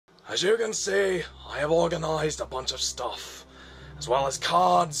As you can see, I have organized a bunch of stuff, as well as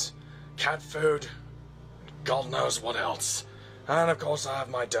cards, cat food, God knows what else. And of course I have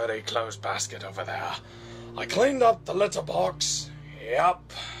my dirty clothes basket over there. I cleaned up the litter box.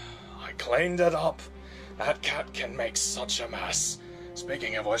 Yep, I cleaned it up. That cat can make such a mess.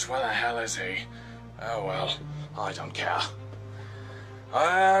 Speaking of which, where the hell is he? Oh well, I don't care.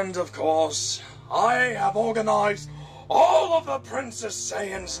 And of course, I have organized all of the Princess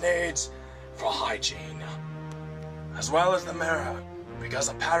Saiyan's needs for hygiene. As well as the mirror, because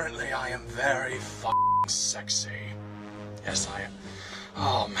apparently I am very f***ing sexy. Yes, I am.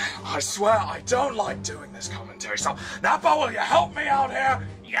 Oh man, I swear I don't like doing this commentary, so Nappa, will you help me out here?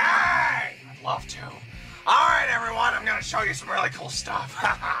 Yay! I'd love to. Alright everyone, I'm gonna show you some really cool stuff.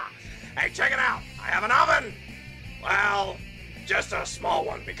 Hey, check it out. I have an oven. Well, just a small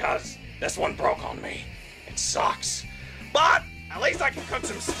one because this one broke on me. It sucks. But at least I can cook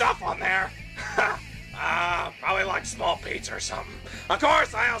some stuff on there. Probably like small pizza or something. Of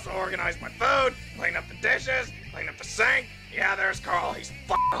course, I also organized my food, cleaned up the dishes, cleaned up the sink. Yeah, there's Carl. He's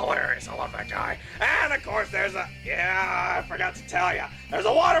f***ing hilarious. I love that guy. And of course, there's I forgot to tell you. There's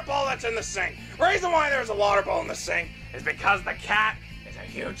a water bowl that's in the sink. Reason why there's a water bowl in the sink is because the cat is a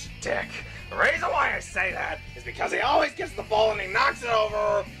huge dick. The reason why I say that is because he always gets the bowl and he knocks it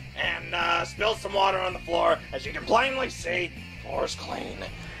over and spills some water on the floor. As you can plainly see, the floor is clean.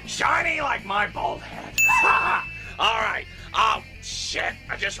 Shiny like my bald head. Alright. Oh, shit.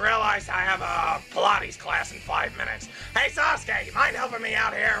 I just realized I have a Pilates class in 5 minutes. Hey, Sasuke, you mind helping me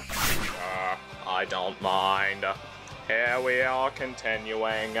out here? I don't mind. Here we are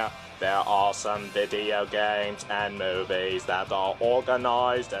continuing. There are some video games and movies that are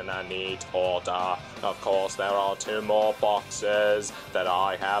organized in a neat order. Of course, there are 2 more boxes that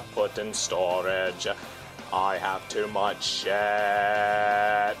I have put in storage. I have too much shit.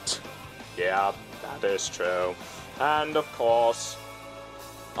 Yep, that is true. And of course,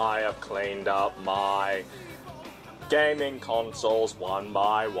 I have cleaned up my gaming consoles one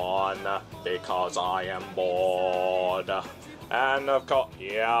by one because I am bored. And of course,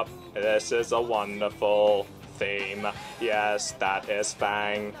 yep, this is a wonderful theme. Yes, that is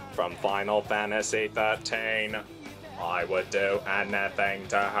Fang from Final Fantasy 13. I would do anything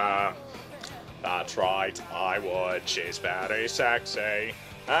to her. That's right, I would. She's very sexy.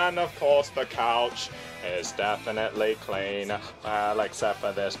 And of course the couch is definitely clean. Well, except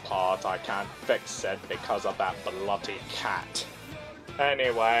for this part, I can't fix it because of that bloody cat.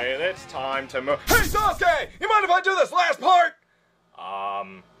 Anyway, it's time to move. Hey Sasuke! You mind if I do this last part?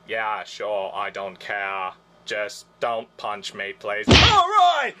 Yeah, sure, I don't care. Just don't punch me, please.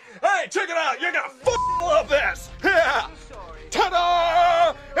 Alright! Hey, check it out! You're gonna love this! Yeah!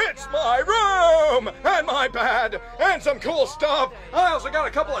 Ta-da! It's my room! And my bed! And some cool stuff! I also got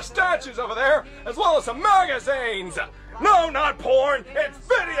a couple of statues over there, as well as some magazines! No, not porn! It's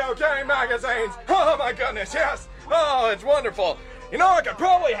video game magazines! Oh my goodness, yes! Oh, it's wonderful! You know, I could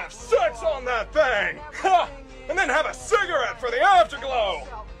probably have sex on that thing! Ha! And then have a cigarette for the afterglow!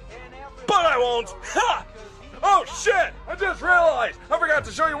 But I won't! Ha! Oh shit! I just realized! I forgot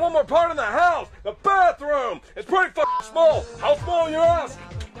to show you one more part of the house! The bathroom! It's pretty f***ing small! How small, you ask?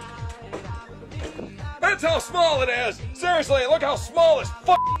 That's how small it is! Seriously, look how small this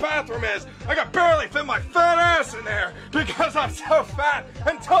f***ing bathroom is! I could barely fit my fat ass in there! Because I'm so fat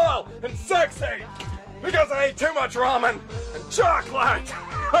and tall and sexy! Because I ate too much ramen and chocolate!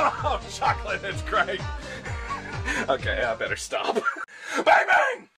 Oh, chocolate is great! Okay, I better stop. Bang bang!